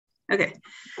Okay,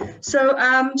 so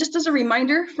just as a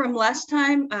reminder from last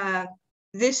time,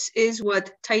 this is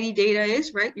what tidy data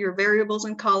is, right? Your variables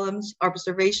in columns,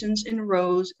 observations in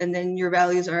rows, and then your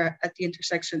values are at the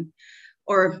intersection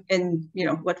or in,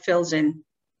 what fills in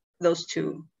those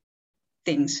two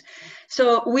things.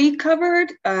 So we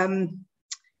covered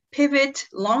pivot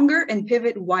longer and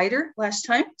pivot wider last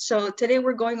time. So today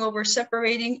we're going over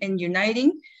separating and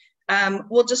uniting.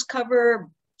 We'll just cover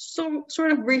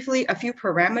sort of briefly a few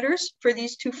parameters for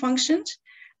these two functions.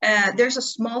 There's a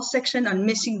small section on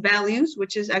missing values,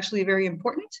 which is actually very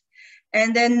important.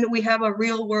 And then we have a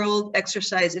real world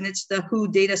exercise, and it's the WHO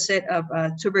data set of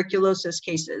tuberculosis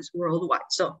cases worldwide.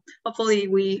 So hopefully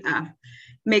we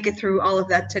make it through all of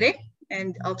that today,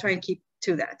 and I'll try and keep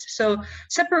to that. So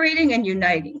separating and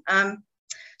uniting.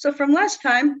 So from last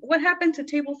time, what happened to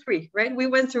table 3, right? We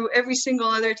went through every single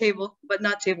other table, but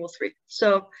not table 3.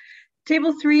 So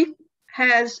table 3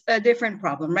 has a different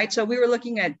problem, right? So we were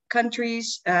looking at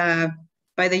countries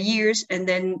by the years and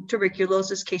then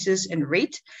tuberculosis cases and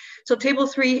rate. So table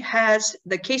 3 has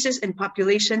the cases and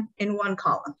population in one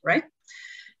column, right?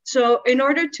 So in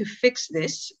order to fix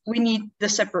this, we need the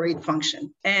separate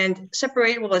function. And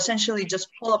separate will essentially just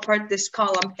pull apart this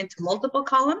column into multiple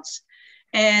columns,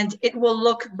 and it will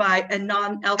look by a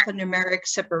non-alphanumeric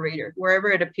separator wherever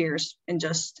it appears and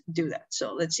just do that.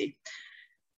 So let's see.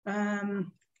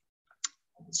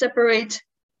 Separate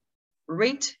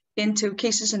rate into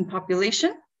cases and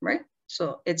population, right?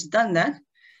 So it's done that.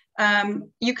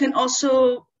 You can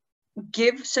also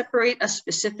give separate a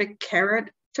specific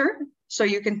character. So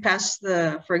you can pass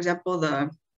the, for example,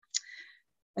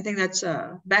 I think that's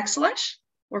a backslash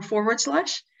or forward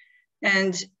slash,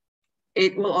 and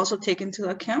it will also take into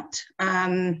account.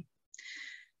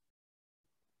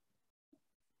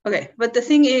 Okay, but the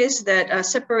thing is that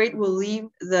separate will leave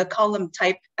the column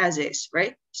type as is,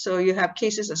 right? So you have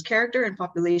cases as character and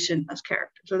population as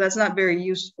character. So that's not very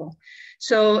useful.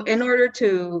 So in order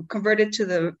to convert it to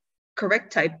the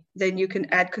correct type, then you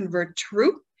can add convert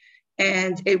true,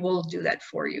 and it will do that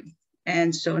for you.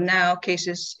 And so now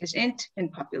cases is int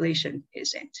and population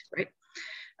is int, right?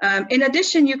 In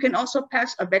addition, you can also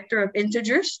pass a vector of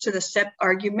integers to the sep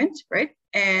argument, right?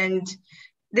 And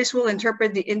this will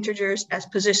interpret the integers as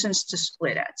positions to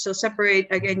split at. So separate,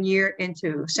 again, year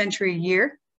into century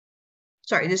year.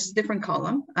 Sorry, this is a different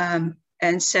column. And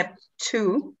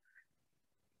sep2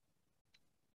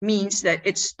 means that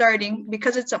it's starting,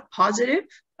 because it's a positive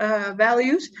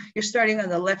values, you're starting on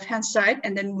the left-hand side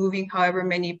and then moving however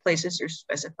many places you're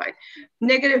specified.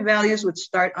 Negative values would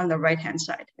start on the right-hand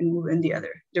side and move in the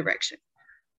other direction.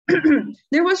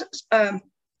 There was a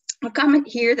comment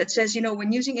here that says,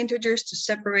 when using integers to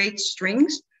separate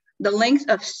strings, the length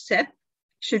of sep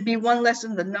should be one less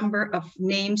than the number of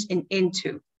names in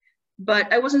into.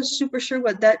 But I wasn't super sure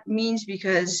what that means,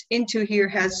 because into here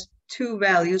has 2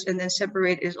 values and then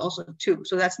separate is also 2.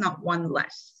 So that's not one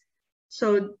less.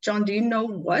 So John, do you know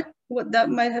what that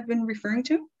might have been referring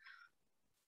to?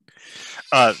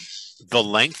 The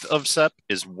length of sep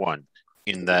is 1,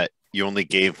 in that you only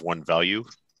gave 1 value.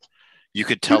 You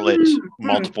could tell it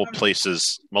multiple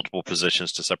places, multiple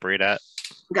positions to separate at.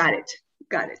 Got it.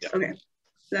 Yeah. Okay,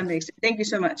 that makes it. Thank you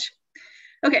so much.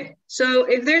 Okay, so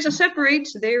if there's a separate,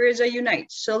 there is a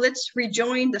unite. So let's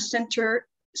rejoin the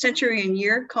century and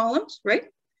year columns, right?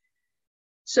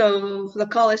 So the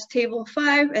call is table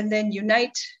 5 and then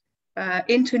unite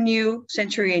into new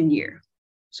century and year.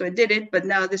 So it did it, but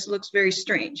now this looks very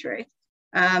strange, right?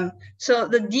 So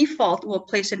the default will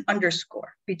place an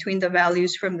underscore between the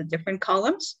values from the different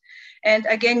columns. And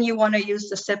again, you want to use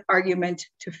the sep argument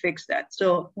to fix that.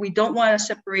 So we don't want a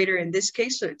separator in this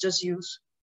case, so just use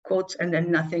quotes and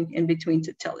then nothing in between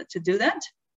to tell it to do that.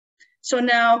 So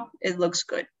now it looks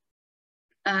good.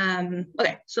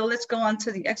 Okay, so let's go on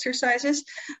to the exercises.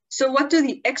 So what do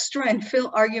the extra and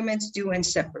fill arguments do in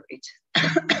separate?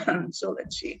 So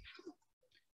let's see.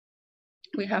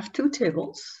 We have 2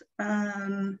 tables.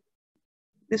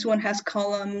 This one has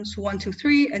columns 1, 2,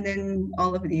 3, and then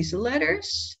all of these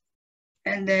letters.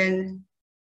 And then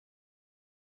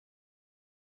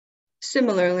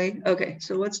similarly, okay,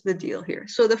 so what's the deal here?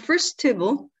 So the first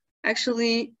table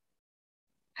actually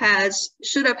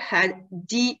should have had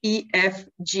D, E, F,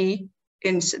 G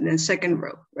in the second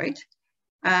row, right?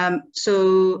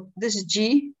 So this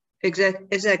G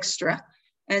is extra.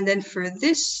 And then for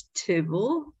this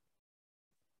table,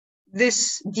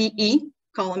 this DE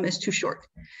column is too short.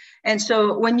 And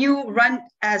so when you run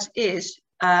as is,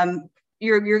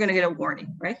 you're gonna get a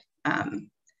warning, right?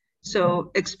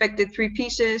 So expected 3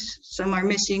 pieces, some are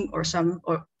missing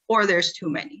or there's too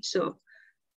many. So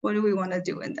what do we wanna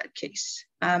do in that case?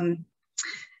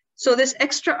 So this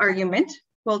extra argument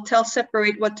will tell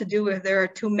separate what to do if there are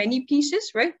too many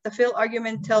pieces, right? The fill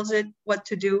argument tells it what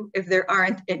to do if there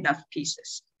aren't enough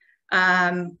pieces.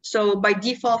 So by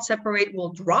default, separate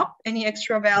will drop any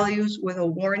extra values with a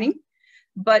warning.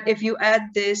 But if you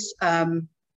add this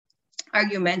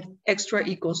argument extra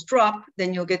equals drop,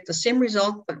 then you'll get the same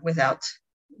result, but without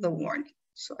the warning.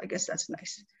 So I guess that's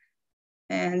nice.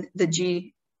 And the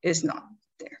G is not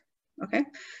there, okay?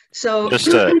 So just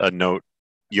a note,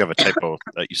 you have a typo.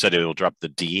 You said it will drop the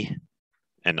D,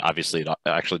 and obviously it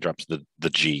actually drops the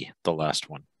G, the last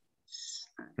one.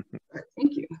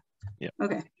 Thank you. Yeah.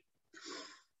 Okay.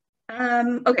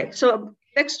 Okay, so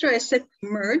extra is set to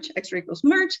merge, extra equals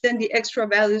merge, then the extra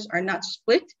values are not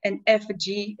split, and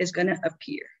FG is gonna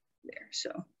appear there.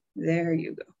 So there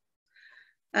you go.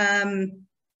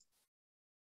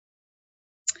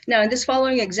 Now in this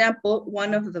following example,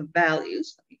 one of the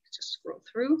values, let me just scroll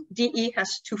through, DE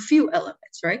has too few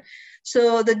elements, right?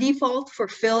 So the default for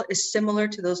fill is similar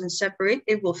to those in separate.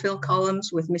 It will fill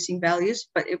columns with missing values,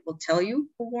 but it will tell you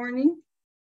a warning.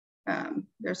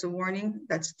 There's a warning,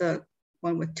 that's the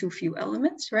one with too few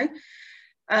elements, right?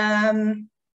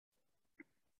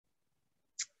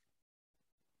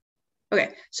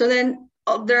 Okay, so then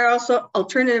there are also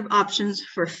alternative options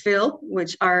for fill,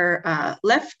 which are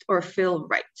left or fill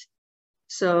right.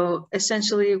 So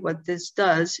essentially what this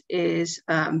does is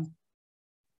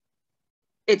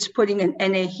it's putting an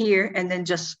NA here and then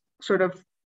just sort of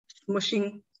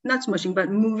smushing, not smushing,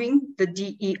 but moving the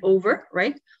DE over,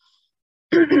 right?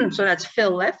 So that's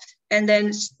fill left. And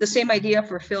then the same idea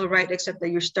for fill right, except that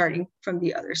you're starting from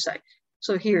the other side.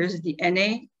 So here's the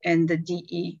NA and the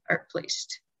DE are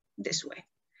placed this way.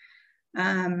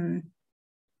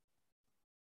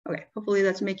 Okay, hopefully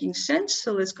that's making sense.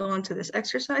 So let's go on to this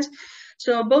exercise.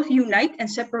 So both unite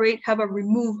and separate have a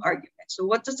remove argument. So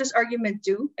what does this argument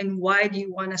do and why do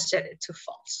you want to set it to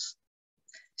false?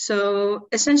 So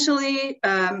essentially,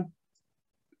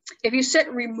 if you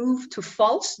set remove to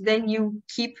false, then you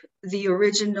keep the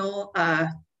original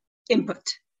input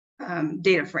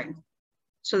data frame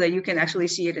so that you can actually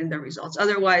see it in the results.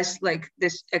 Otherwise, like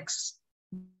this X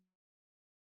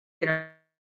data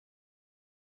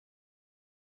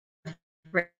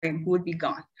frame would be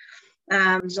gone,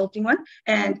 resulting one.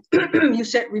 And you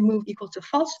set remove equal to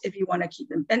false if you want to keep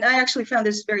them. And I actually found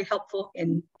this very helpful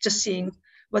in just seeing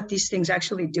what these things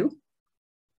actually do,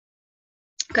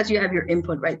 because you have your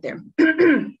input right there.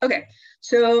 Okay,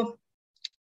 so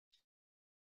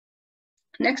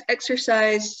next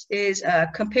exercise is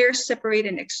compare, separate,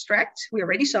 and extract. We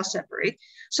already saw separate.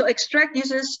 So extract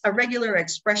uses a regular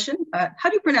expression. How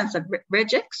do you pronounce that?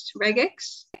 Regex?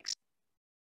 Regex?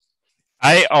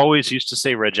 I always used to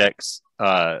say regex.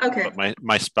 Okay. But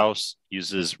my spouse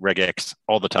uses regex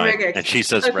all the time, Regex. and she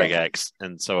says Okay. regex,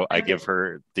 and so I give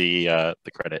her the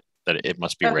credit that it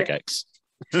must be regex.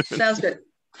 Sounds good.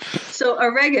 So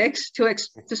a regex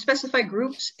to specify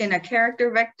groups in a character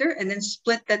vector and then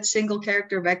split that single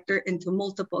character vector into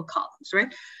multiple columns,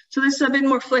 right? So this is a bit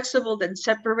more flexible than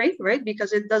separate, right?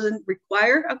 Because it doesn't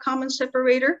require a common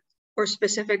separator or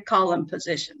specific column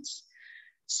positions.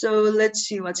 So let's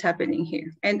see what's happening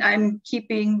here. And I'm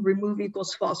keeping remove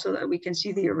equals false so that we can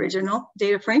see the original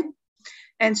data frame.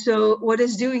 And so what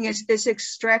it's doing is it's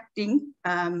extracting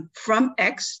from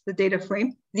X, the data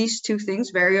frame, these two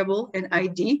things, variable and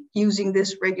ID, using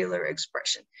this regular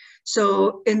expression.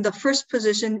 So in the first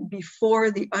position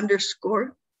before the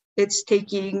underscore, it's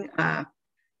taking, not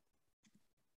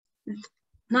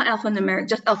alphanumeric,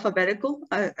 just alphabetical,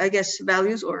 I guess,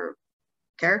 values or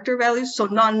character values, so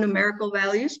non-numerical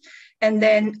values. And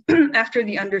then after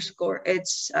the underscore,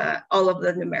 it's all of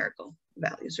the numerical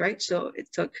values, right? So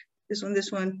it took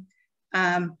this one.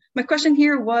 My question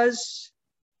here was,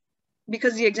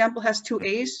 because the example has two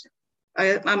A's,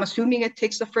 I'm assuming it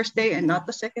takes the first day and not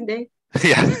the second day.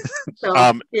 Yeah.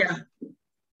 So, yeah.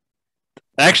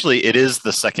 Actually, it is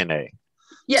the second A.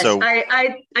 Yes, so,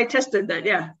 I tested that,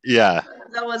 yeah. Yeah.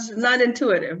 That was not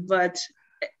intuitive, but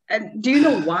do you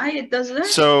know why it does that?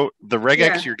 So the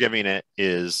regex you're giving it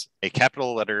is a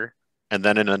capital letter and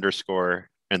then an underscore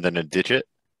and then a digit.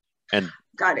 And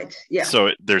got it. Yeah.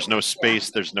 So there's no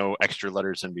space, there's no extra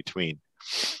letters in between.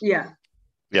 Yeah.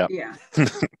 Yeah. Yeah.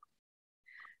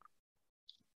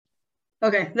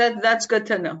 Okay, that's good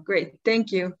to know. Great,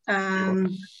 thank you.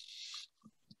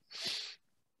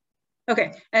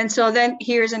 Okay, and so then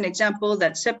here's an example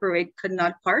that separate could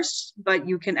not parse, but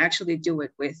you can actually do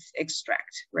it with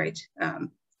extract, right?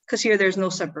 Because here there's no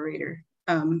separator,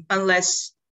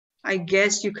 unless I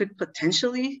guess you could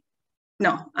potentially,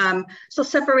 no. So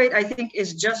separate, I think,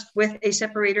 is just with a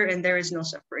separator and there is no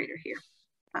separator here.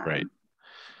 Right.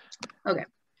 Okay.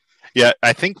 Yeah,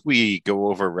 I think we go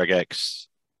over regex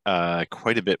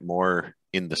quite a bit more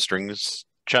in the strings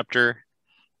chapter.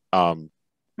 Mhm.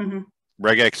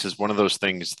 Regex is one of those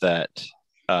things that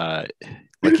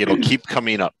like it'll keep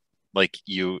coming up. Like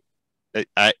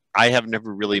I have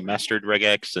never really mastered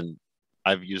regex, and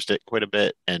I've used it quite a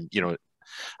bit. And you know,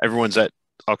 everyone's at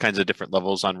all kinds of different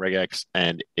levels on regex,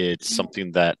 and it's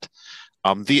something that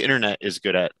the internet is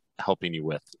good at helping you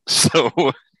with.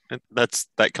 So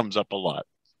that comes up a lot.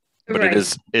 But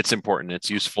Right. it's important. It's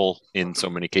useful in so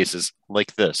many cases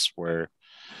like this, where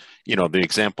you know the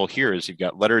example here is you've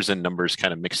got letters and numbers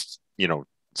kind of mixed, you know,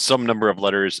 some number of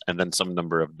letters and then some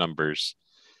number of numbers,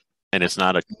 and it's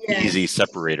not an easy Yes.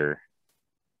 separator,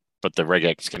 but the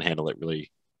regex can handle it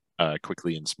really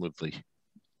quickly and smoothly.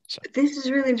 So This is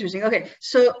really interesting. Okay,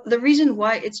 so the reason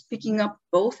why it's picking up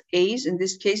both A's in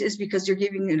this case is because you're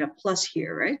giving it a plus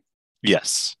here, right?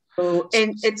 yes, So,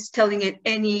 and it's telling it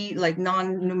any like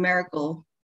non-numerical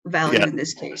value yeah. in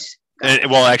this case. Got it.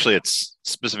 Well, actually, it's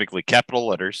specifically capital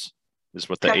letters is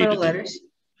what the A Capital to D. letters.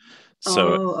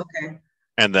 So, Oh, okay.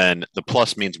 and then the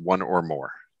plus means one or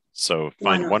more. So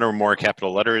find one or more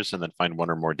capital letters and then find one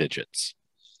or more digits.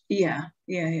 Yeah.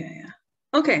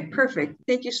 Okay, perfect.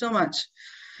 Thank you so much.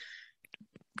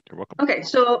 You're welcome. Okay,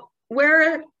 so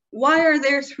why are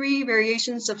there three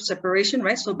variations of separation,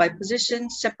 right? So by position,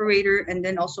 separator, and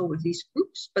then also with these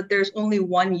groups, but there's only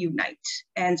one unite.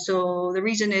 And so the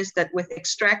reason is that with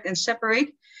extract and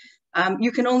separate,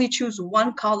 you can only choose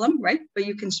one column, right? But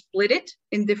you can split it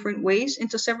in different ways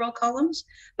into several columns.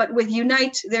 But with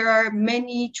unite, there are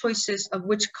many choices of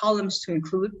which columns to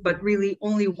include, but really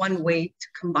only one way to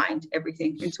combine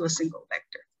everything into a single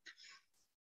vector.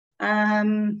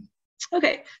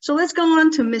 Okay, so let's go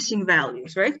on to missing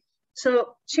values, right?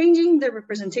 So changing the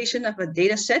representation of a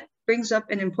data set brings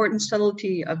up an important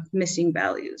subtlety of missing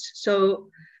values. So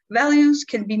values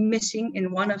can be missing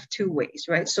in one of two ways,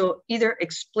 right? So either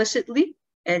explicitly,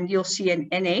 and you'll see an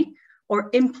NA, or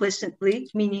implicitly,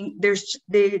 meaning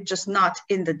they're just not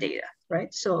in the data,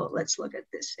 right? So let's look at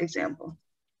this example.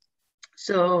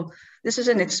 So this is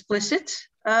an explicit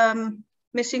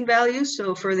missing value.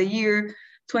 So for the year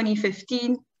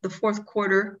 2015, the fourth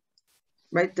quarter,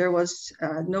 right, there was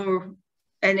no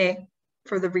NA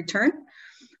for the return.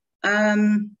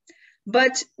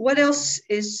 But what else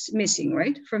is missing,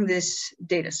 right, from this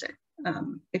data set,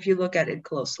 if you look at it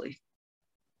closely?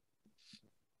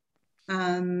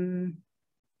 Does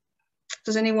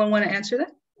anyone want to answer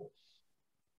that?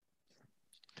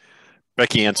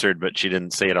 Becky answered, but she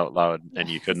didn't say it out loud, and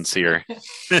you couldn't see her.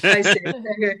 I see.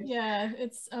 Yeah,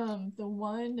 it's the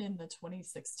one in the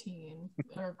 2016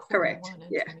 or correct. One in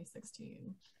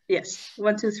 2016. Yes,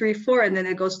 1, 2, 3, 4, and then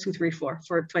it goes 2, 3, 4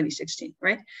 for 2016,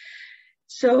 right?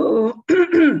 So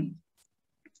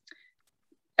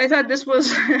I thought this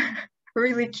was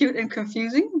really cute and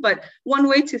confusing, but one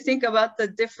way to think about the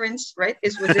difference, right,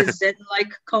 is with this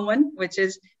Z-like koan, which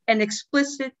is an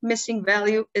explicit missing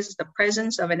value is the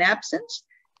presence of an absence,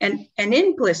 and an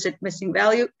implicit missing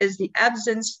value is the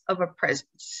absence of a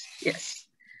presence. Yes.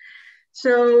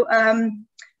 So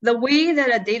the way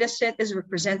that a data set is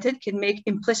represented can make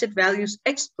implicit values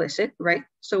explicit, right?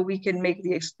 So we can make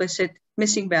the explicit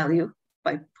missing value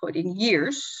by putting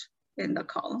years in the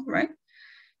column, right?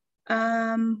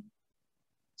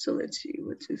 So let's see,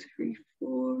 1, 2, 3,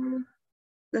 4.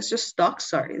 That's just stock,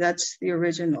 sorry, that's the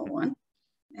original one.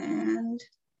 And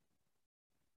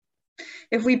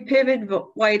if we pivot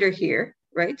wider here,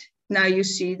 right, now you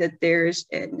see that there's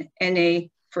an NA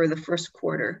for the first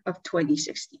quarter of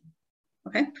 2016,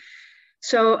 okay?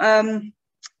 So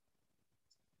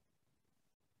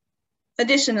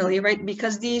additionally, right,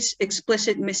 because these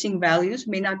explicit missing values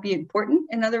may not be important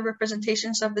in other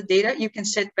representations of the data, you can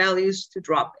set values to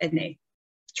drop NA.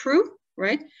 True,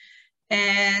 right?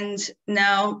 And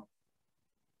now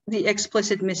the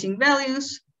explicit missing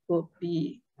values will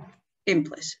be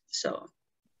implicit. So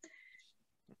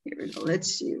here we go. Let's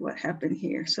see what happened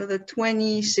here. So the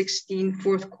 2016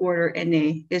 fourth quarter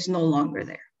NA is no longer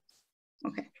there.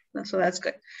 Okay, so that's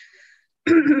good.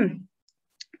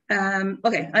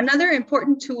 Okay, another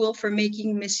important tool for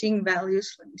making missing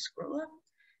values, let me scroll up,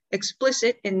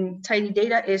 explicit in tidy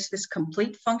data is this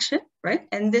complete function, right?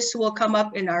 And this will come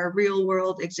up in our real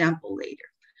world example later.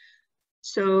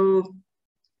 So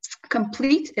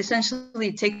complete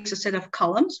essentially takes a set of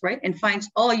columns, right, and finds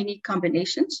all unique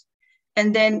combinations.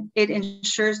 And then it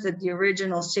ensures that the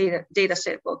original data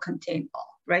set will contain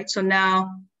all, right? So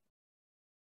now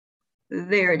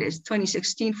there it is,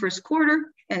 2016 first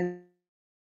quarter, and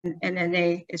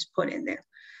NA is put in there.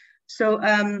 So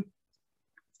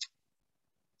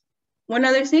One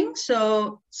other thing,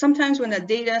 so sometimes when a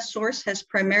data source has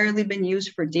primarily been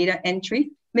used for data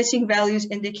entry, missing values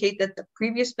indicate that the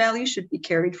previous value should be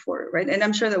carried forward, right? And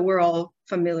I'm sure that we're all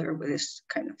familiar with this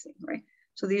kind of thing, right?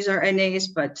 So these are NAs,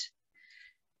 but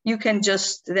you can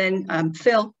just then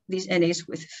fill these NAs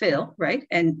with fill, right?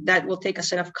 And that will take a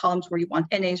set of columns where you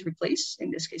want NAs replaced,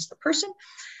 in this case, the person,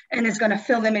 and it's gonna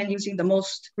fill them in using the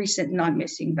most recent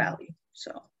non-missing value.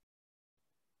 So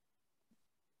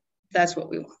that's what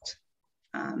we want.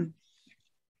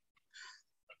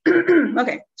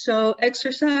 Okay, so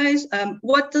exercise,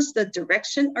 what does the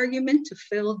direction argument to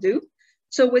fill do?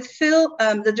 So with fill,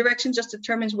 the direction just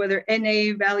determines whether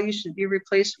NA value should be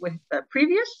replaced with the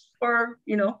previous or,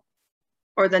 you know,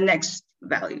 or the next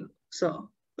value. So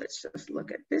let's just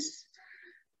look at this.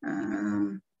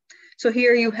 So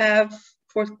here you have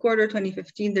fourth quarter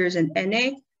 2015, there's an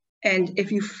NA, and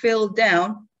if you fill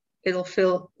down, it'll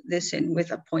fill this in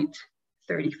with a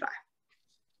 0.35.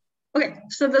 Okay,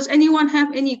 so does anyone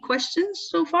have any questions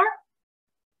so far?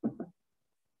 I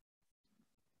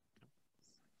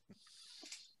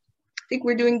think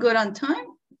we're doing good on time.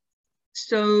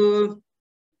 So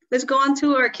let's go on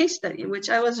to our case study, which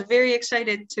I was very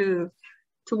excited to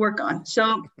work on.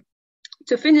 So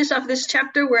to finish off this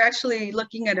chapter, we're actually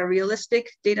looking at a realistic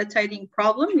data tidying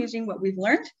problem using what we've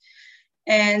learned.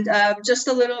 And just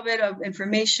a little bit of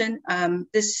information.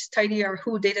 This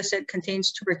tidy.r/who dataset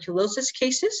contains tuberculosis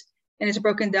cases, and it's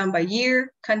broken down by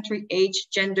year, country, age,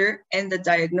 gender, and the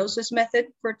diagnosis method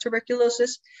for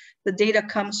tuberculosis. The data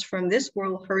comes from this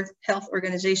World Health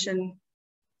Organization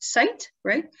site,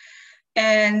 right?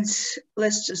 And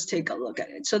let's just take a look at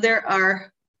it. So there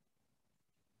are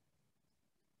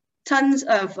tons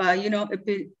of,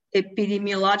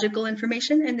 epidemiological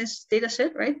information in this data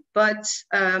set, right? But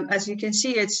as you can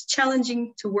see, it's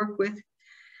challenging to work with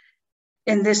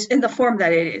in the form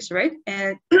that it is, right?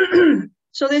 And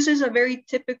so this is a very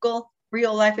typical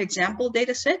real life example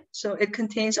data set. So it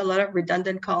contains a lot of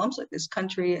redundant columns like this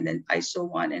country and then ISO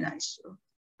 1 and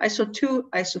ISO 2,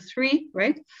 ISO 3,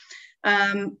 right?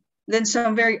 Then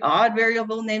some very odd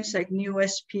variable names like new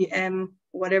SPM,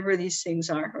 whatever these things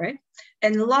are, right?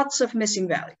 And lots of missing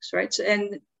values, right? So,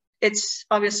 and it's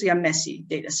obviously a messy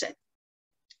data set.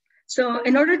 So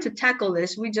in order to tackle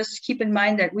this, we just keep in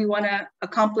mind that we want to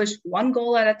accomplish one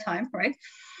goal at a time, right?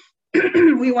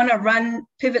 We want to run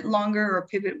pivot longer or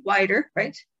pivot wider,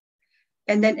 right?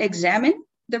 And then examine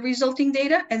the resulting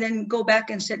data and then go back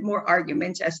and set more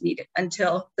arguments as needed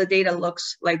until the data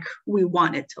looks like we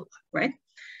want it to look, right?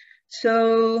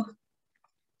 So,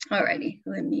 alrighty,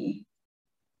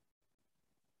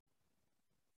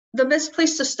 the best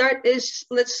place to start is,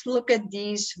 let's look at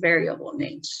these variable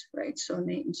names, right? So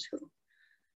names who.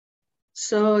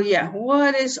 So yeah,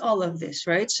 what is all of this,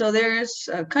 right? So there's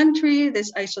a country,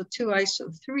 this ISO 2,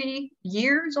 ISO 3,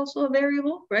 year is also a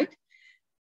variable, right?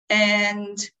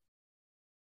 And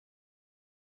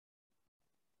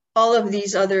all of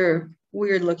these other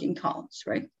weird looking columns,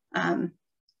 right?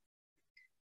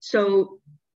 So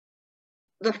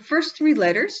the first three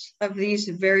letters of these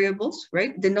variables,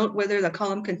 right, denote whether the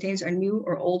column contains a new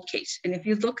or old case. And if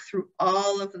you look through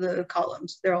all of the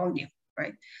columns, they're all new,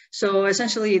 right? So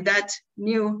essentially that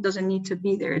new doesn't need to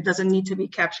be there. It doesn't need to be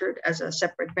captured as a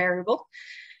separate variable.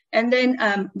 And then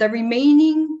the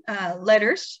remaining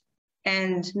letters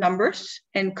and numbers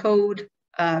encode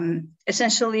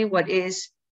essentially what is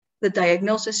the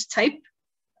diagnosis type,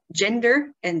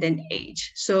 gender, and then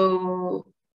age. So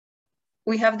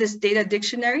we have this data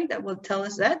dictionary that will tell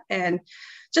us that. And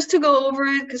just to go over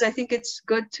it, because I think it's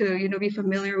good to be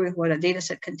familiar with what a data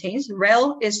set contains.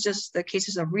 REL is just the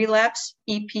cases of relapse.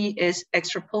 EP is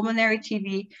extrapulmonary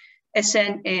TB.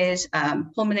 SN is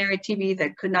pulmonary TB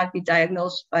that could not be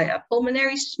diagnosed by a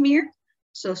pulmonary smear,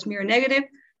 so smear negative,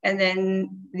 and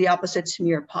then the opposite,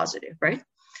 smear positive, right?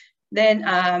 Then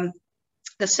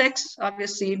the sex,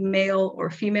 obviously male or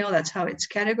female, that's how it's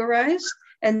categorized.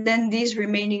 And then these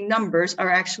remaining numbers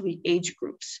are actually age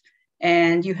groups.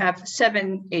 And you have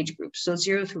 7 age groups. So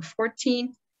 0 through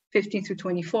 14, 15 through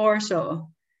 24. So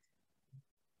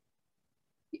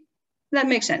that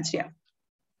makes sense, yeah.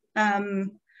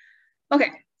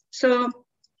 Okay, so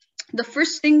the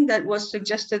first thing that was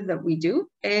suggested that we do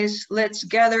is let's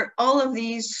gather all of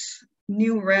these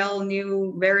new rel,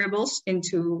 new variables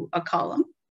into a column.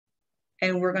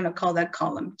 And we're gonna call that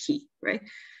column key, right?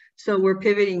 So we're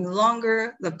pivoting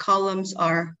longer. The columns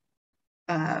are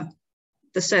the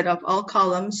set of all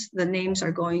columns. The names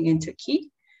are going into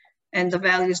key and the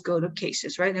values go to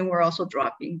cases, right? And we're also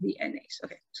dropping the NAs.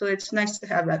 Okay, so it's nice to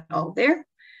have that all there.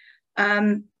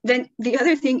 then the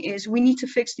other thing is we need to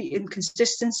fix the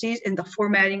inconsistencies in the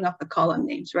formatting of the column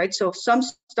names, right? So some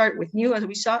start with new, as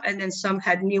we saw, and then some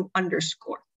had new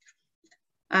underscore.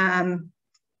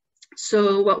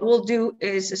 So what we'll do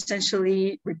is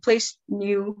essentially replace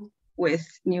new with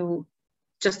new,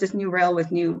 just this new rel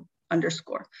with new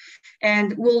underscore.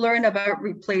 And we'll learn about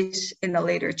replace in a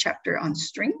later chapter on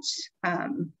strings.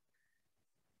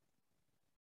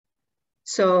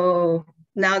 So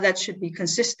now that should be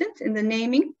consistent in the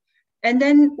naming. And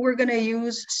then we're gonna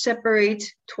use separate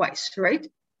twice, right?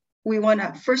 We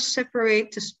wanna first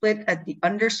separate to split at the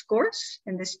underscores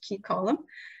in this key column.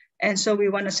 And so we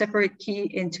wanna separate key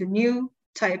into new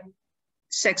type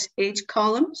sex age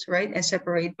columns, right? And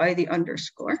separate by the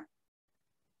underscore.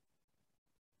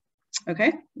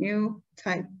 Okay, new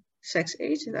type sex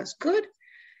age, that's good.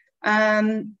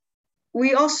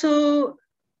 We also,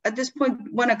 at this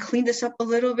point, want to clean this up a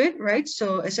little bit, right?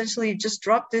 So essentially just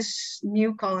drop this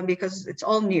new column because it's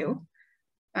all new.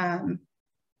 And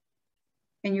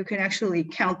you can actually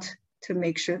count to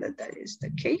make sure that that is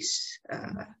the case.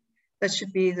 That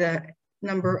should be the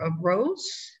number of rows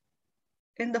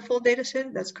in the full data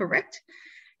set, that's correct.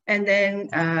 And then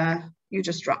you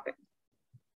just drop it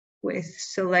with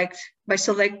select,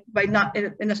 by not,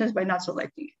 in a sense, by not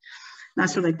selecting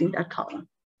that column.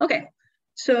 Okay.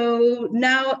 So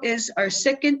now is our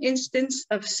second instance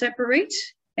of separate,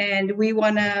 and we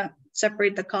want to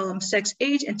separate the column sex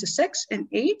age into sex and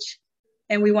age,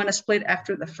 and we want to split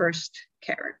after the first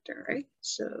character, right?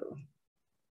 So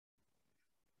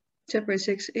separate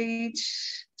sex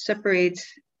age, separate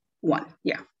 1.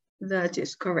 Yeah, that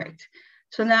is correct.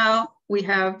 So now we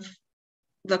have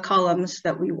the columns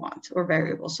that we want, or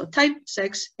variables. So type,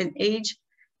 sex, and age.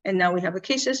 And now we have the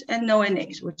cases and no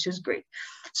NAs, which is great.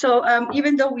 So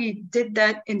even though we did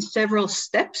that in several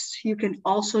steps, you can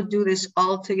also do this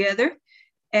all together.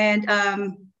 And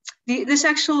this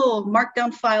actual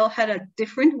markdown file had a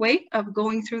different way of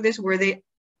going through this, where they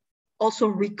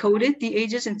also recoded the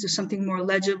ages into something more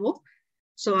legible.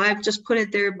 So I've just put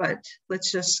it there, but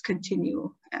let's just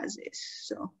continue as is.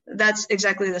 So that's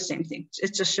exactly the same thing.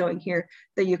 It's just showing here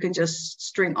that you can just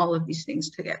string all of these things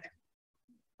together.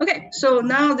 Okay, so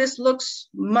now this looks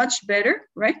much better,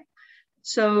 right?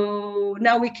 So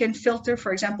now we can filter,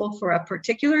 for example, for a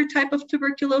particular type of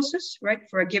tuberculosis, right,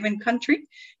 for a given country,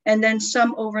 and then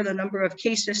sum over the number of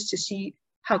cases to see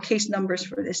how case numbers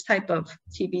for this type of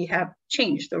TB have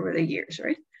changed over the years,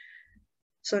 right?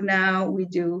 So now we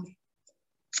do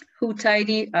who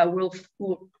tidy,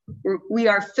 we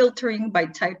are filtering by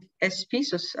type SP,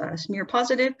 so smear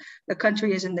positive. The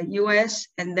country is in the US,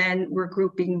 and then we're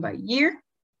grouping by year.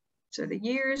 So the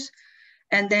years,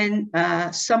 and then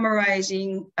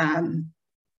summarizing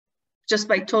just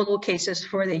by total cases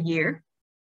for the year.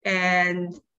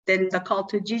 And then the call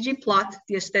to ggplot,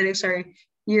 the aesthetics are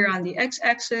year on the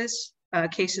x-axis,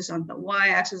 cases on the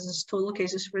y-axis is total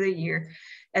cases for the year.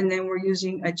 And then we're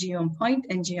using a geom point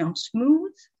and geom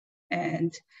smooth.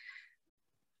 And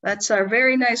that's a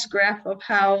very nice graph of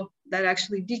how that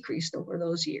actually decreased over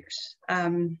those years.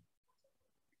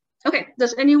 Okay,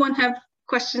 does anyone have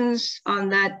questions on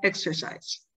that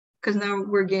exercise? Because now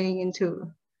we're getting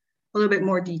into a little bit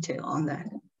more detail on that.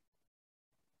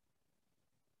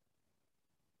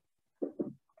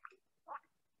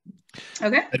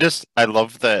 Okay. I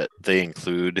love that they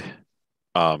include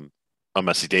a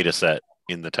messy data set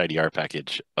in the tidyr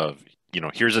package of,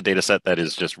 here's a data set that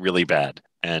is just really bad.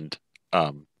 And,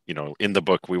 in the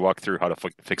book, we walk through how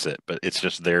to fix it, but it's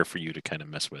just there for you to kind of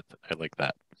mess with. I like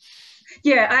that.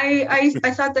 Yeah, I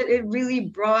thought that it really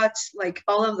brought like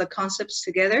all of the concepts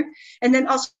together. And then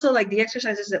also like the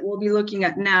exercises that we'll be looking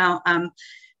at now,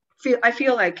 I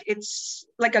feel like it's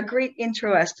like a great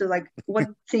intro as to like what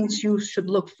things you should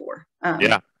look for.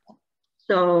 Yeah.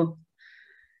 So,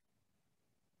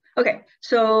 okay,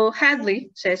 so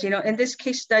Hadley says, in this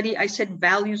case study, I said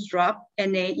values drop,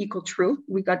 NA equal true.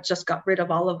 We just got rid of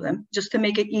all of them just to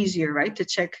make it easier, right? To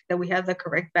check that we have the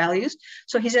correct values.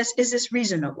 So he says, is this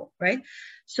reasonable, right?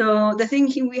 So the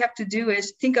thing we have to do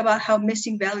is think about how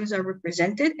missing values are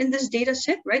represented in this data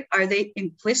set, right? Are they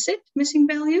implicit missing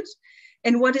values?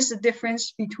 And what is the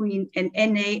difference between an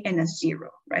NA and a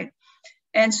 0, right?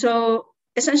 And so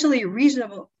essentially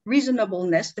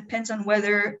reasonableness depends on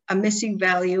whether a missing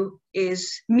value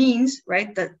means,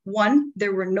 right, that 1,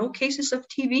 there were no cases of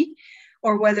TB,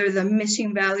 or whether the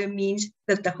missing value means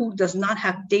that the WHO does not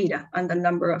have data on the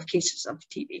number of cases of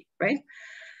TB, right?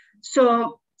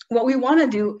 So what we want to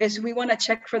do is we want to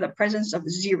check for the presence of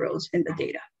zeros in the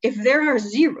data. If there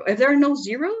are no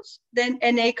zeros, then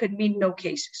NA could mean no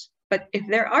cases. But if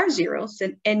there are zeros,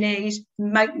 then NAs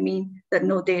might mean that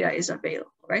no data is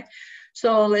available, right?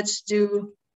 So let's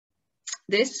do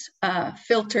this.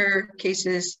 Filter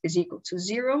cases is equal to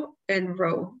 0 and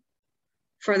row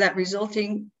for that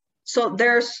resulting. So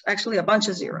there's actually a bunch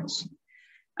of zeros.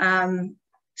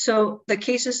 So the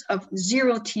cases of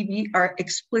 0 TB are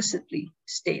explicitly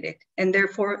stated, and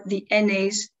therefore the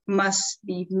NAs must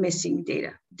be missing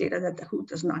data that the WHO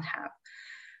does not have.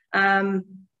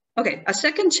 Okay, a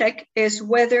second check is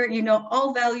whether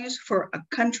all values for a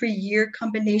country year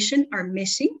combination are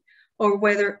missing, or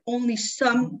whether only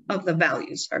some of the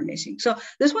values are missing. So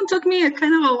this one took me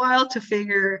kind of a while to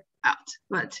figure out,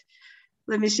 but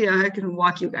let me see how I can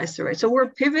walk you guys through it. So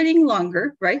we're pivoting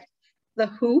longer, right? The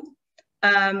WHO,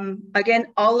 again,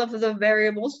 all of the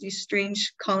variables, these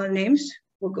strange column names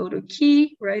will go to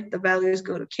key, right? The values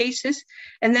go to cases,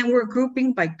 and then we're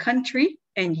grouping by country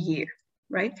and year,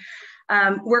 right?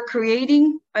 We're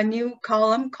creating a new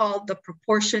column called the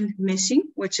proportion missing,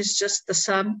 which is just the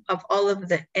sum of all of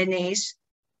the NAs,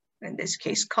 in this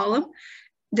case column,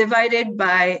 divided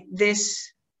by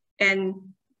this and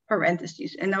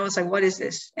parentheses. And I was like, what is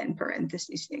this and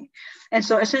parentheses thing? And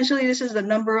so essentially this is the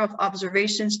number of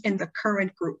observations in the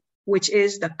current group, which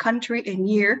is the country and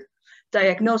year,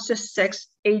 diagnosis, sex,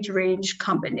 age range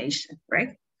combination,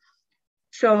 right?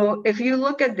 So if you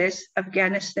look at this,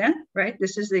 Afghanistan, right?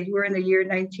 This is we're in the year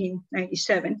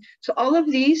 1997. So all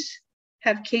of these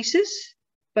have cases,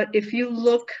 but if you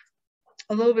look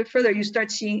a little bit further, you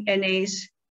start seeing NAs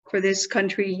for this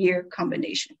country year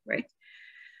combination, right?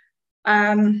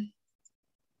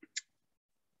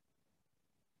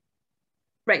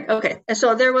 Right, okay. And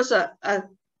so there was a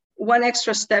one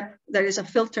extra step that is a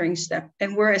filtering step,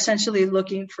 and we're essentially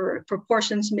looking for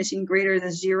proportions missing greater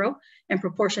than 0 and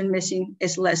proportion missing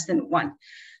is less than 1.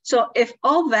 So if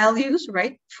all values,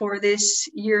 right, for this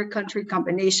year country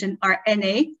combination are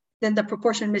NA, then the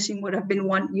proportion missing would have been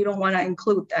 1. You don't want to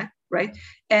include that, right?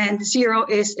 And 0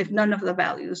 is if none of the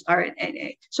values are in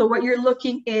NA. So what you're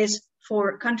looking is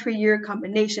for country year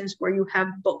combinations where you have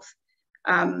both.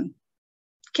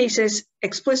 Cases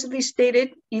explicitly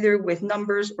stated either with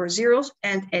numbers or zeros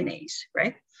and NAs,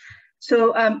 right?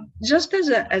 So just as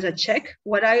a check,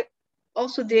 what I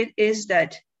also did is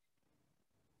that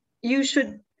you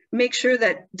should make sure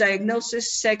that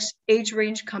diagnosis, sex, age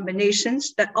range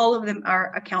combinations, that all of them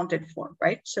are accounted for,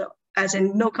 right? So as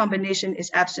in no combination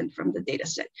is absent from the data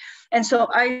set. And so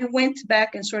I went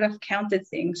back and sort of counted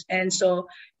things. And so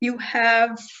you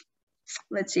have,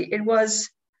 let's see, it was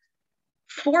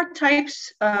 4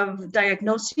 types of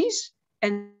diagnoses,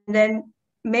 and then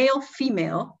male,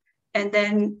 female, and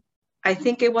then I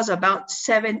think it was about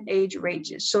 7 age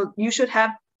ranges. So you should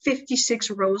have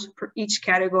 56 rows per each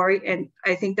category, and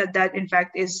I think that in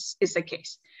fact is the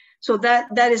case. So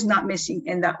that is not missing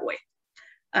in that way.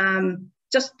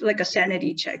 Just like a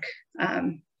sanity check.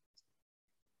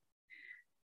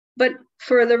 But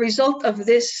for the result of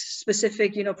this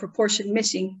specific, proportion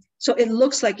missing, so it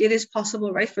looks like it is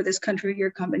possible, right, for this country year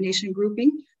combination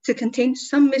grouping to contain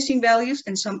some missing values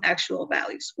and some actual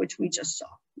values, which we just saw,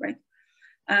 right?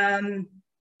 And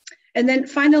then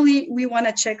finally, we want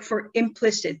to check for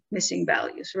implicit missing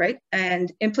values, right?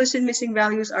 And implicit missing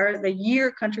values are the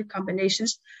year country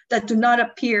combinations that do not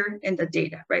appear in the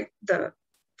data, right?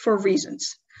 For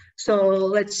reasons. So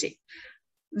let's see.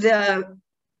 The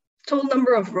total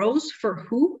number of rows for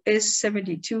WHO is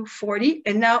 7240.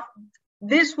 And now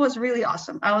this was really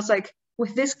awesome. I was like,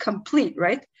 with this complete,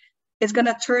 right? It's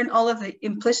gonna turn all of the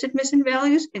implicit missing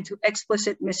values into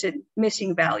explicit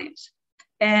missing values.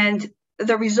 And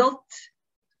the resulting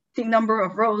number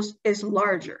of rows is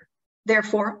larger.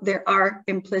 Therefore, there are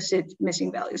implicit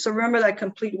missing values. So remember that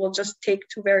complete will just take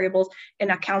 2 variables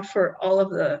and account for all of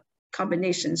the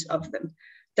combinations of them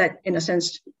that in a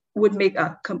sense would make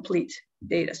a complete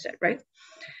data set, right?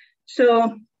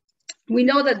 So we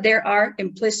know that there are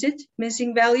implicit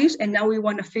missing values, and now we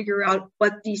want to figure out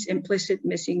what these implicit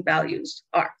missing values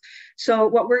are. So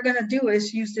what we're going to do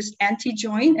is use this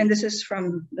anti-join, and this is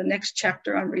from the next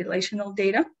chapter on relational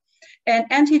data.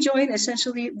 And anti-join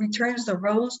essentially returns the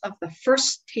rows of the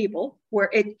first table where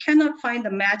it cannot find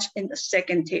the match in the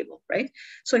second table, right?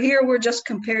 So here we're just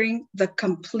comparing the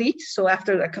complete, so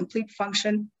after the complete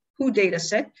function WHO data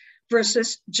set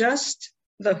versus just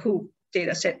the WHO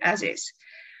data set as is.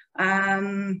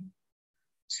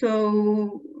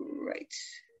 So, right,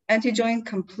 anti-join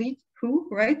complete WHO,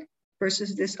 right?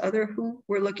 Versus this other WHO,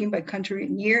 we're looking by country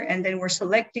and year, and then we're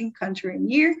selecting country and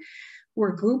year.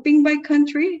 We're grouping by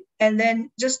country, and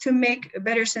then just to make a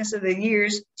better sense of the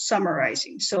years,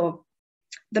 summarizing. So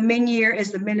the min year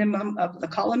is the minimum of the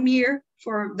column year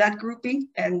for that grouping,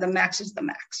 and the max is the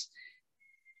max.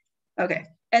 Okay,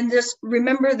 And just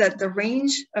remember that the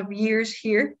range of years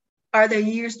here are the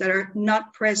years that are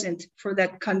not present for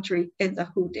that country in the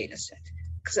WHO data set.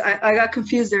 Because I got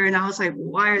confused there and I was like,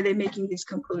 why are they making these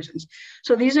conclusions?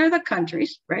 So these are the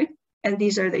countries, right? And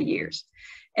these are the years.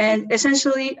 And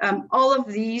essentially, all of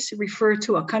these refer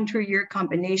to a country-year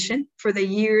combination for the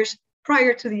years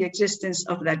prior to the existence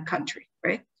of that country,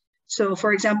 right? So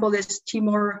for example, this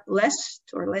Timor-Leste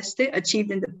or Leste achieved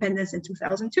independence in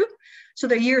 2002. So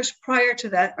the years prior to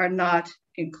that are not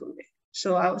included.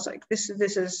 So I was like, this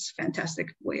is a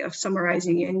fantastic way of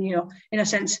summarizing and, you know, in a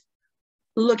sense,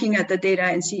 looking at the data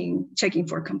and checking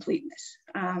for completeness.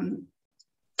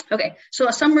 Okay, so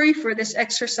a summary for this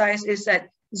exercise is that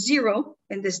 0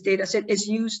 in this data set is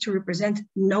used to represent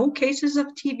no cases of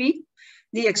TB.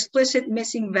 The explicit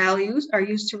missing values are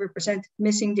used to represent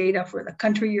missing data for the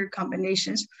country-year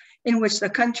combinations in which the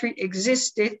country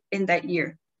existed in that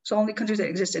year. So only countries that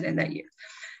existed in that year.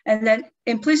 And then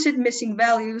implicit missing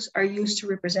values are used to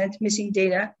represent missing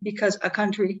data because a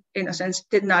country, in a sense,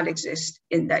 did not exist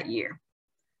in that year.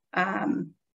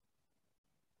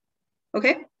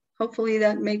 Okay, hopefully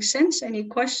that makes sense. Any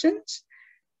questions?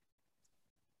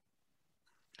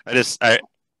 I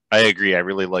agree. I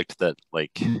really liked that,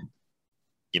 like,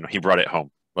 you know, he brought it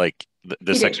home. Like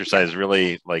this exercise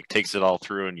really like takes it all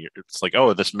through, and it's like,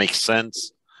 oh, this makes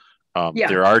sense.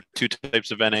 There are two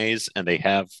types of NAs, and they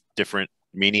have different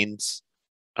meanings.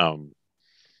 And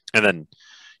then,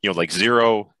 you know, like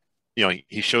 0, you know,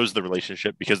 he shows the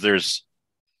relationship because there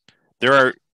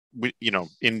are, you know,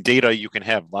 in data you can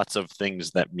have lots of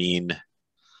things that mean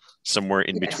somewhere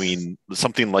in between,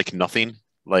 something like nothing.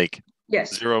 Like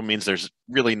 0 means there's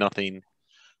really nothing.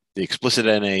 The explicit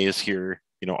NAs here,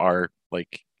 you know, are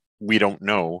like, we don't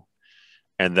know.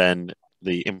 And then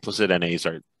the implicit NAs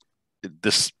are,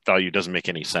 this value doesn't make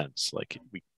any sense. Like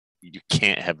you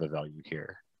can't have a value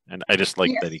here. And I just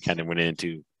like that he kind of went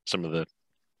into some of the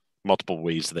multiple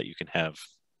ways that you can have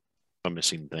a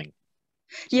missing thing.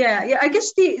 Yeah. I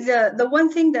guess the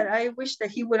one thing that I wish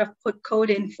that he would have put code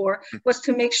in for was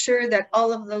to make sure that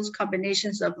all of those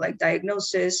combinations of like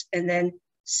diagnosis and then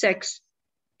sex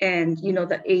and, you know,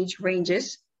 the age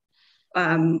ranges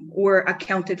were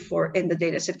accounted for in the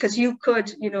data set. Because you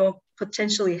could, you know,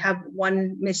 potentially have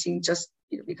one missing just,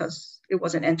 you know, because it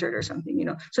wasn't entered or something, you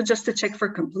know. So just to check for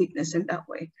completeness in that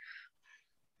way.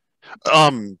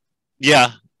 And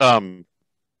I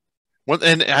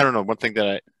don't know, one thing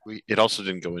that it also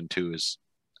didn't go into is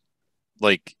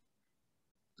like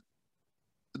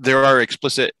there are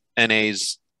explicit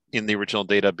NAs in the original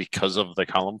data because of the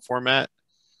column format.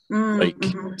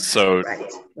 So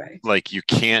like you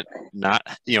can't not,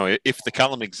 you know, if the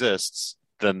column exists,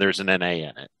 then there's an NA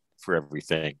in it for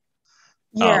everything.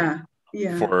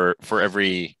 For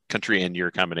every country and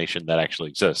year combination that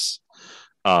actually exists.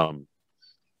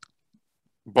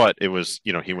 But it was,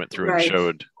 you know, he went through and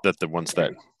showed that the ones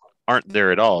that aren't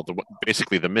there at all,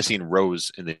 basically the missing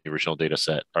rows in the original data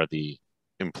set are the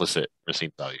implicit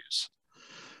missing values.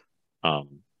 So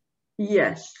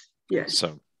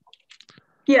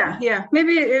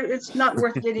maybe it's not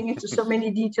worth getting into so many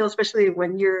details, especially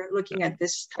when you're looking at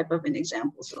this type of an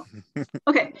example. So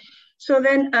okay, so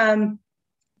then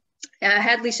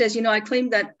Hadley says, you know, I claim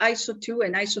that ISO 2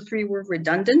 and ISO 3 were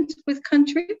redundant with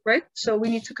country, right? So we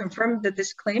need to confirm that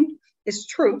this claim is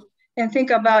true and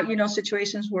think about, you know,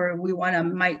 situations where we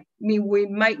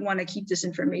might want to keep this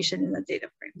information in the data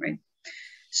frame, right?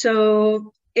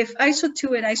 So if ISO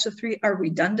 2 and ISO 3 are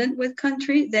redundant with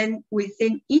country, then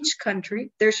within each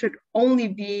country, there should only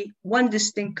be one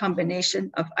distinct combination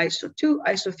of ISO 2,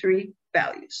 ISO 3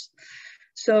 values.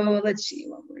 So let's see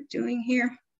what we're doing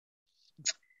here.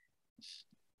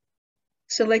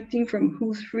 Selecting from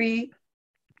WHO3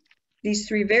 these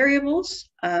 3 variables,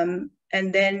 and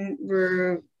then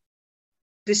we're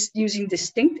using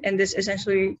distinct, and this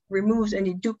essentially removes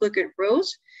any duplicate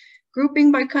rows,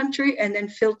 grouping by country, and then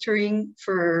filtering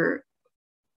for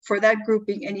that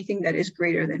grouping anything that is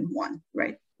greater than 1,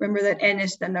 right? Remember that N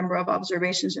is the number of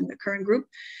observations in the current group,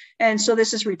 and so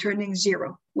this is returning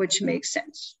 0, which makes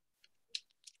sense.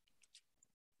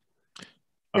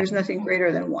 There's nothing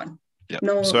greater than 1.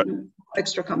 No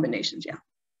extra combinations.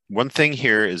 One thing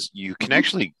here is you can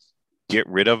actually get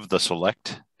rid of the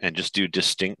select and just do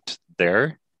distinct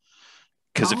there,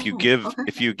 because if you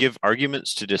give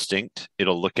arguments to distinct,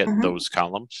 it'll look at those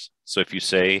columns. So if you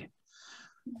say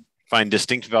find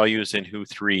distinct values in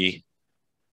WHO3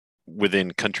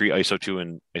 within country ISO 2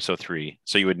 and ISO 3,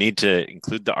 so you would need to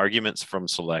include the arguments from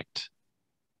select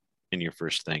in your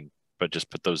first thing, but just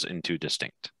put those into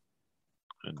distinct.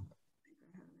 And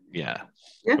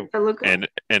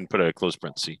and put a close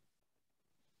parenthesis.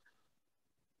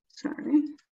 Sorry.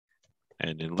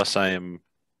 And unless I am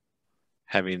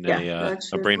having Yeah,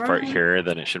 a brain fart here,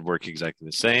 then it should work exactly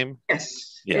the same.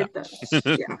 Yes, yeah. it does.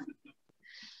 Yeah.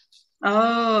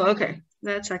 Oh, okay.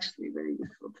 That's actually very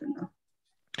useful to know.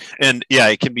 And yeah,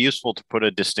 it can be useful to put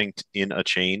a distinct in a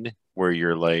chain where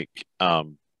you're like,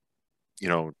 you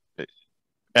know,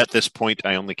 at this point,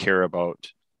 I only care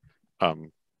about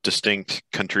distinct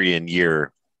country and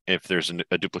year. If there's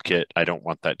a duplicate, I don't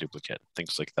want that duplicate.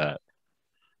 Things like that.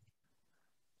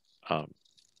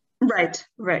 Right.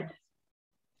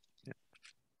 Yeah.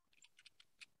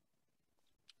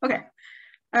 Okay.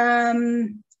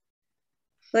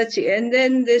 Let's see. And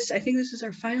then I think this is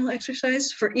our final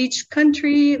exercise. For each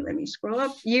country, let me scroll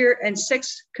up, year and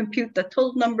sex, compute the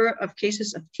total number of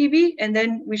cases of TB, and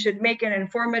then we should make an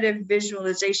informative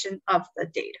visualization of the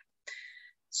data.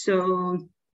 So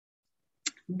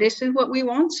this is what we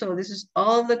want. So this is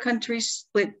all of the countries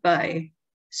split by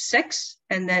sex,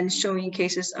 and then showing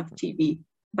cases of TB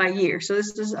by year. So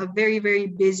this is a very, very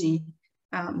busy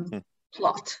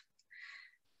plot.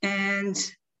 And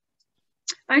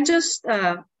I just,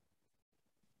 let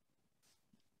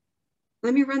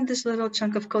me run this little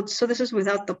chunk of code. So this is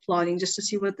without the plotting, just to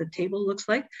see what the table looks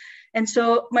like. And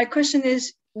so my question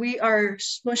is, we are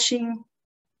smushing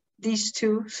these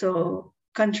two, so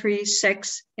country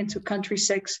sex into country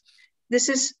sex. This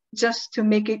is just to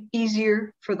make it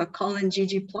easier for the Colin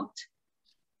GG plot.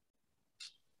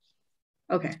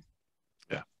 Okay.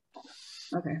 Yeah.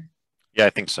 Okay. Yeah, I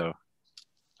think so.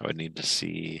 I would need to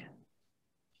see.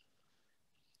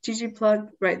 GG plot,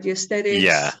 right? The aesthetics,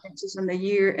 yeah, just on the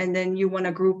year, and then you want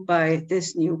to group by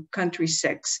this new country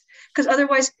sex. Because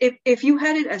otherwise, if you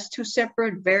had it as two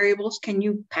separate variables, can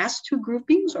you pass two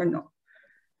groupings or no?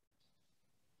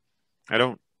 I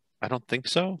don't think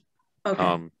so.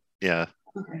 Okay. Yeah.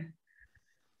 Okay.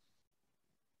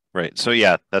 Right. So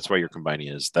yeah, that's why you're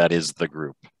combining that is the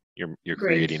group. You're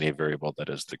creating a variable that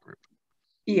is the group.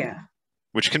 Yeah.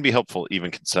 Which can be helpful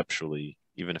even conceptually,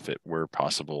 even if it were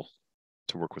possible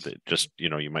to work with it. Just,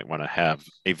 you might want to have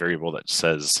a variable that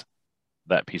says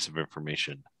that piece of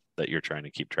information that you're trying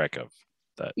to keep track of,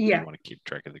 that you want to keep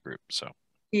track of the group. So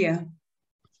yeah,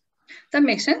 that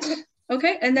makes sense.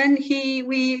 Okay, and then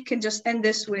we can just end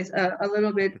this with a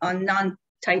little bit on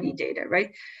non-tidy data,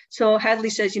 right? So Hadley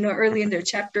says, early in their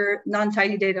chapter,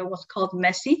 non-tidy data was called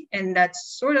messy, and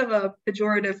that's sort of a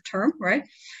pejorative term, right?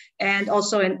 And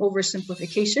also an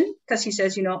oversimplification, because he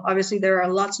says, obviously there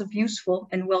are lots of useful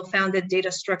and well-founded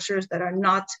data structures that are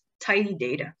not tidy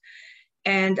data.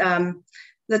 And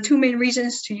the two main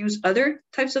reasons to use other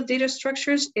types of data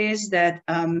structures is that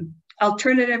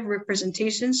alternative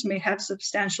representations may have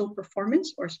substantial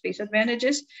performance or space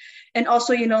advantages. And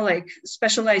also, like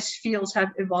specialized fields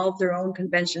have evolved their own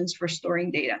conventions for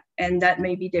storing data, and that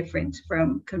may be different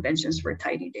from conventions for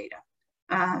tidy data.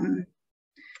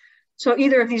 So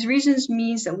either of these reasons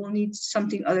means that we'll need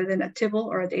something other than a tibble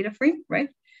or a data frame, right?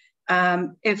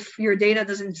 If your data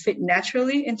doesn't fit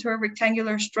naturally into a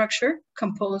rectangular structure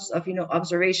composed of,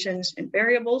 observations and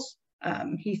variables,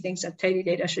 he thinks that tidy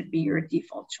data should be your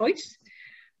default choice,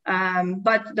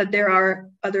 but that there are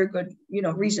other good,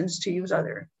 reasons to use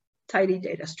other tidy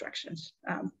data structures.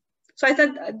 So I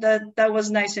thought that was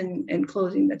nice in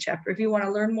closing the chapter. If you want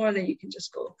to learn more, then you can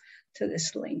just go to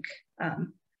this link.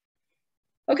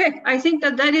 Okay, I think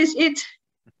that is it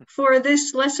for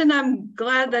this lesson. I'm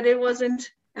glad that it wasn't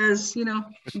as,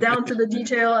 down to the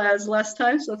detail as last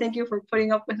time. So thank you for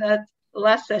putting up with that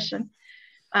last session.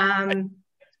 I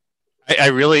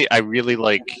really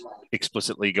like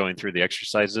explicitly going through the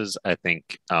exercises. I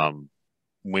think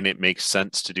when it makes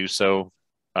sense to do so,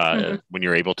 when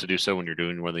you're able to do so, when you're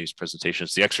doing one of these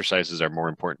presentations, the exercises are more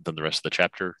important than the rest of the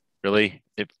chapter, really,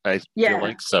 I feel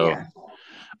like. So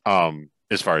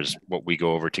as far as what we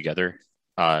go over together,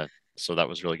 so that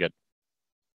was really good.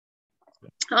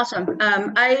 Awesome.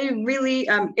 I really,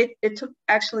 it took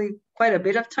actually quite a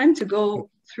bit of time to go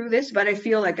through this, but I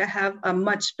feel like I have a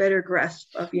much better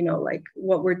grasp of, like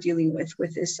what we're dealing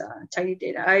with this tidy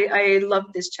data. I love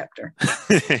this chapter.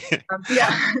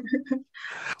 Yeah.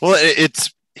 Well,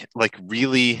 it's like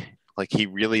really, like he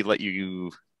really let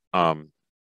you,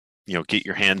 get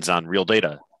your hands on real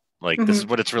data. Like this is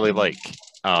what it's really like.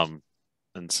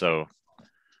 And so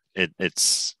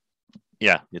it's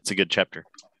a good chapter.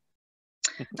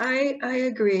 I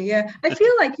agree. Yeah, I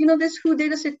feel like this WHO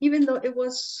dataset, even though it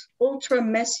was ultra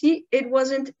messy, it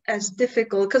wasn't as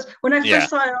difficult, because when I first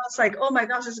saw it, I was like, oh my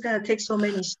gosh, it's gonna take so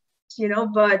many steps,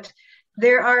 but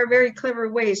there are very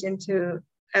clever ways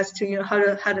as to how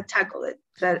to tackle it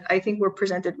that I think were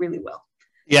presented really well.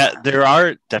 Yeah, there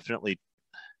are definitely,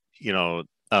 he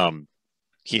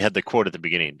had the quote at the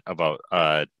beginning about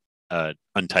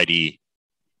untidy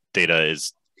data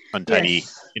is untidy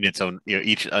Yes. in its own,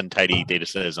 each untidy data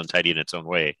set is untidy in its own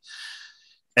way.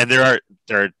 And there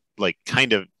are like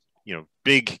kind of,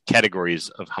 big categories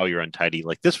of how you're untidy.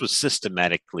 Like this was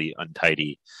systematically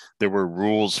untidy. There were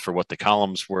rules for what the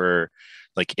columns were.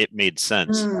 Like it made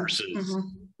sense versus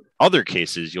other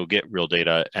cases you'll get real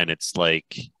data and it's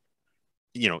like,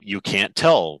 you can't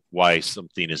tell why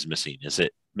something is missing. Is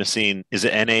it missing? Is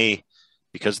it NA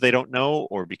because they don't know,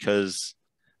 or because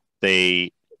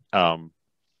they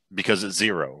because it's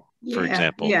zero, for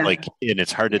example? Like, and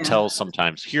it's hard to tell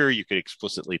sometimes. Here you could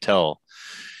explicitly tell,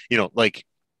 like,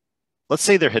 let's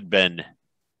say there had been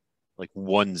like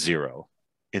 1 0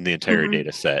 in the entire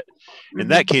data set. In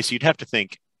that case, you'd have to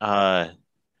think,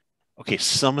 okay,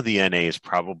 some of the NAs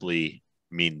probably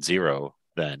mean 0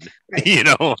 then,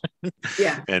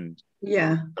 and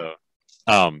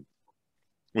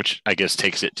which I guess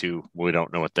takes it to, we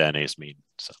don't know what the NAs mean.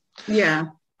 So but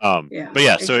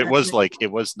yeah, so exactly. it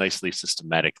was nicely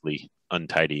systematically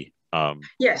untidy.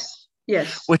 Yes.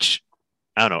 Which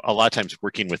I don't know, a lot of times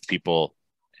working with people,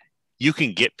 you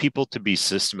can get people to be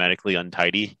systematically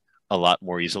untidy a lot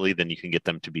more easily than you can get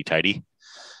them to be tidy.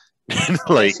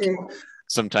 Like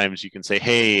sometimes you can say,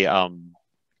 hey,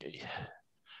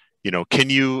 can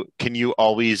you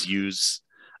always use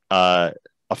a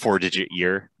 4-digit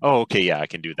year? Oh, okay, yeah, I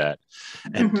can do that.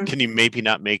 And can you maybe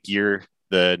not make year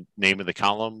the name of the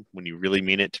column when you really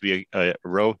mean it to be a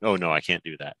row? Oh no, I can't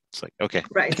do that. It's like, okay.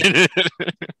 Right.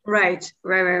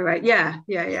 Yeah.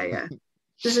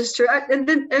 This is true. And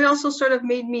then it also sort of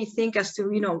made me think as to,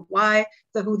 why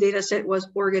the WHO data set was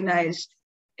organized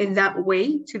in that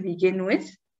way to begin with.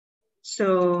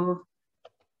 So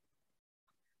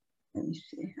let me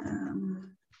see.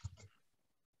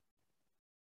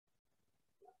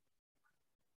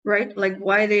 Right, like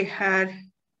why they had.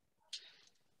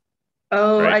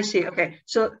 Oh, right. I see. Okay,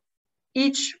 so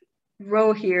each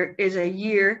row here is a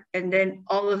year, and then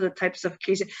all of the types of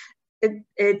cases.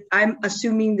 I'm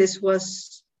assuming this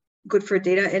was good for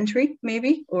data entry,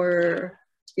 maybe, or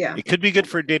yeah. It could be good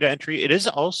for data entry. It is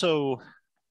also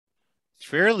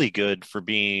fairly good for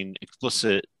being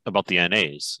explicit about the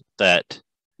NAs, that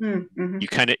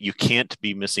you can't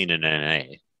be missing an NA.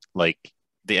 Like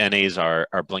the NAs are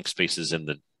blank spaces in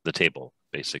the table,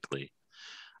 basically.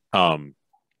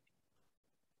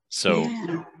 So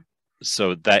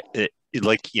that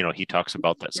like, he talks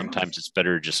about that sometimes it's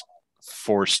better just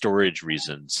for storage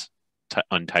reasons,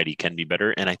 untidy can be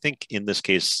better. And I think in this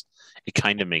case, it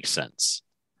kind of makes sense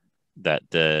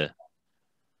that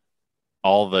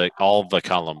all the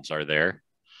columns are there.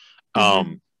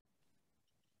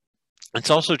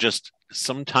 It's also just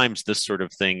sometimes this sort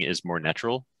of thing is more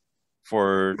natural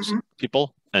for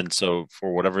people. And so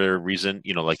for whatever reason,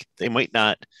 like they might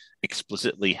not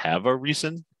explicitly have a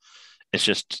reason. It's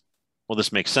just, well,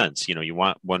 this makes sense. You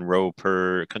want 1 row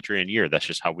per country and year. That's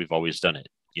just how we've always done it,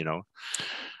 Yeah.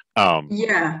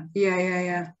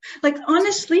 Like,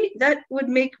 honestly, that would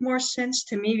make more sense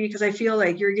to me, because I feel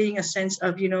like you're getting a sense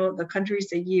of, the countries,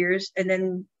 the years, and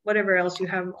then whatever else you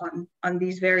have on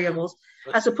these variables,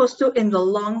 as opposed to in the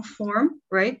long form,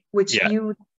 right? Which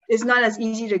is not as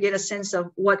easy to get a sense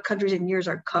of what countries and years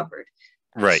are covered.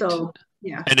 Right. So,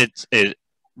 yeah. And it's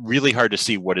really hard to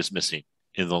see what is missing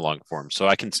in the long form. So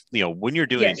I can, when you're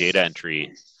doing data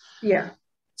entry,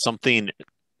 something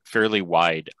fairly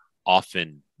wide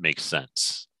often makes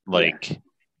sense. Like,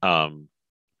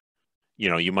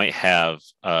 you might have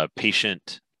a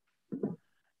patient,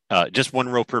 just 1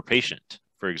 row per patient,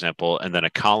 for example, and then a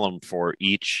column for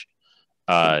each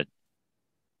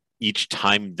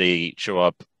time they show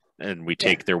up, and we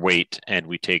take their weight, and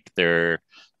we take their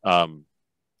heart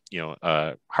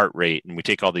rate, and we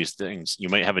take all these things. You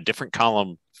might have a different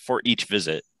column for each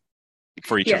visit,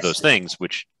 for each of those things,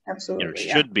 which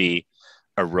should be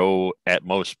a row at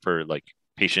most per like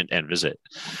patient and visit.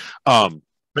 But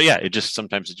yeah,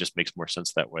 sometimes it just makes more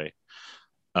sense that way.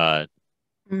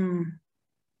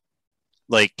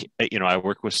 Like, I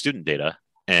work with student data,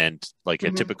 and like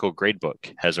a typical grade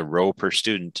book has a row per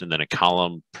student and then a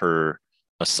column per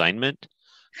assignment.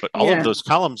 But all of those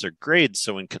columns are grades.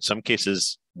 So in some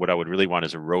cases, what I would really want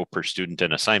is a row per student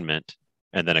and assignment,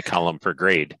 and then a column per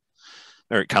grade,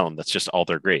 or a column that's just all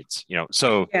their grades,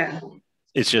 So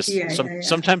it's just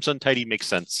sometimes untidy makes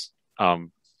sense. No,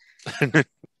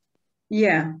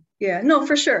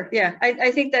 for sure. Yeah.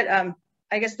 I think that,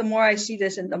 I guess the more I see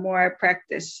this and the more I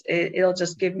practice, it'll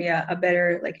just give me a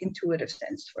better, like, intuitive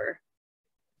sense for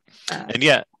and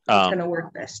it's going to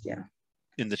work best. Yeah.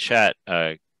 In the chat,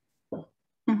 Kuntai,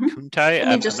 Let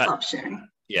me just stop sharing.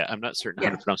 Yeah, I'm not certain how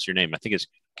Yeah. to pronounce your name. I think it's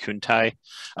Kuntai.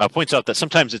 Points out that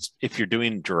sometimes it's if you're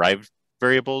doing derived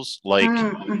variables, like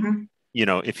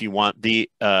if you want the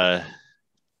I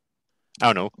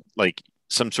don't know, like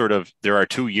some sort of there are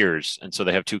 2 years, and so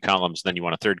they have 2 columns. Then you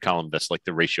want a third column that's like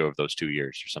the ratio of those 2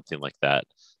 years or something like that.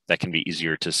 That can be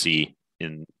easier to see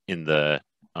in the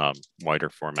wider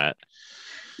format.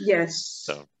 Yes.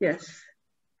 So yes.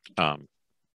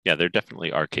 Yeah, there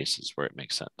definitely are cases where it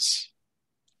makes sense.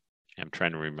 I'm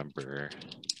trying to remember.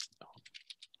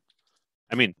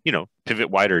 I mean, pivot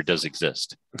wider does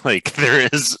exist. Like there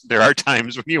are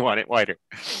times when you want it wider.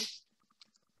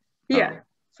 Yeah,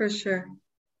 for sure.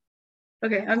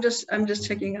 Okay, I'm just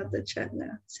checking out the chat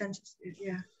now. Census data,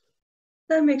 yeah,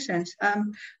 that makes sense.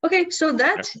 Okay, so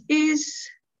that is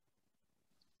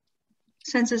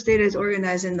census data is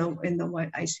organized in the what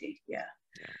I see. Yeah.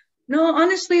 No,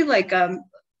 honestly, like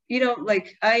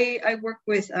like I work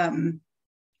with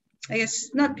I guess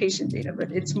not patient data,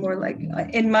 but it's more like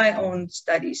in my own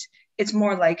studies, it's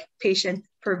more like patient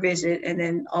per visit, and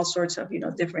then all sorts of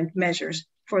different measures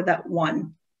for that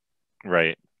one.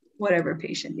 Right. Whatever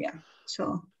patient, yeah.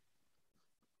 So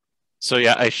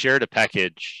yeah, I shared a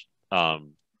package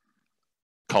called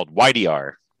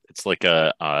YDR. It's like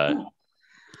a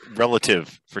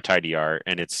relative for TidyR,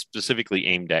 and it's specifically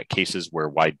aimed at cases where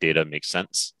wide data makes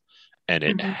sense, and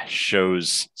it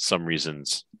shows some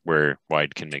reasons where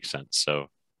wide can make sense. So,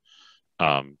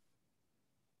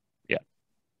 yeah.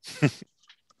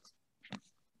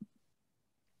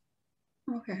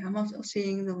 Okay, I'm also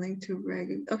seeing the link to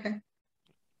reg. Okay.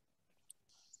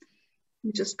 Let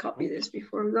me just copy this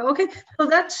before we go. Okay, so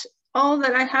that's all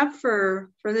that I have for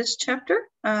this chapter.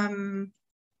 Thank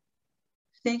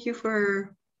you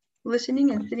for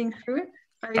listening and sitting through it.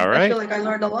 I feel like I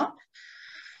learned a lot.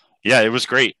 Yeah, it was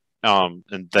great. And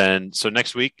then so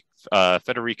next week,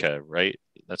 Federica, right?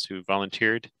 That's who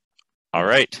volunteered. All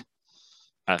right.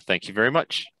 Thank you very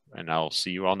much, and I'll see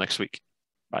you all next week.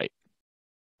 Bye.